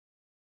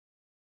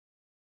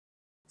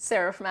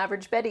Sara from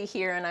AverageBetty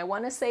here, and I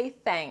want to say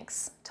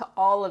thanks to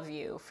all of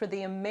you for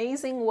the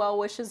amazing well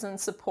wishes and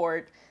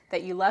support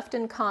that you left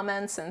in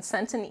comments and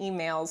sent in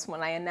emails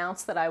when I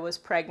announced that I was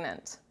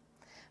pregnant.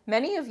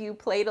 Many of you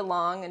played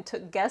along and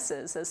took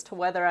guesses as to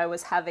whether I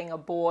was having a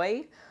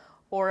boy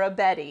or a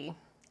Betty,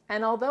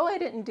 and although I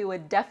didn't do a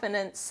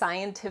definite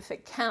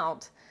scientific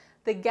count,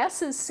 the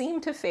guesses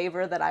seemed to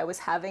favor that I was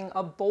having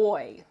a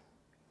boy.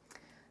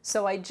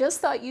 So I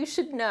just thought you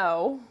should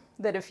know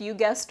that if you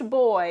guessed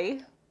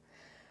boy,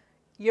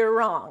 you're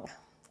wrong.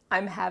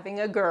 I'm having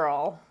a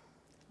girl.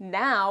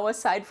 Now,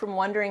 aside from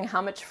wondering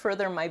how much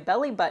further my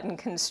belly button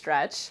can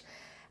stretch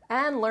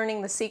and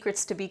learning the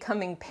secrets to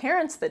becoming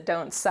parents that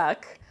don't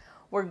suck,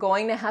 we're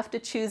going to have to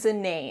choose a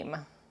name.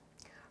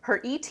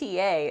 Her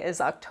ETA is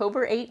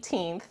October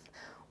 18th,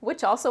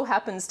 which also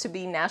happens to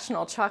be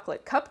National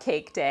Chocolate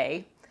Cupcake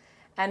Day,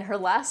 and her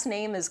last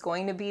name is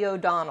going to be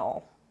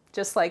O'Donnell,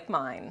 just like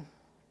mine.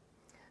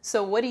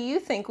 So what do you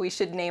think we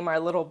should name our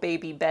little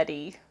baby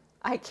Betty?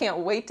 I can't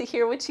wait to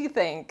hear what you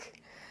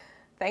think.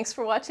 Thanks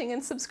for watching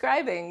and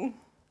subscribing.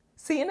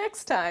 See you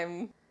next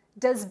time.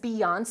 Does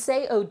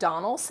Beyonce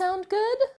O'Donnell sound good?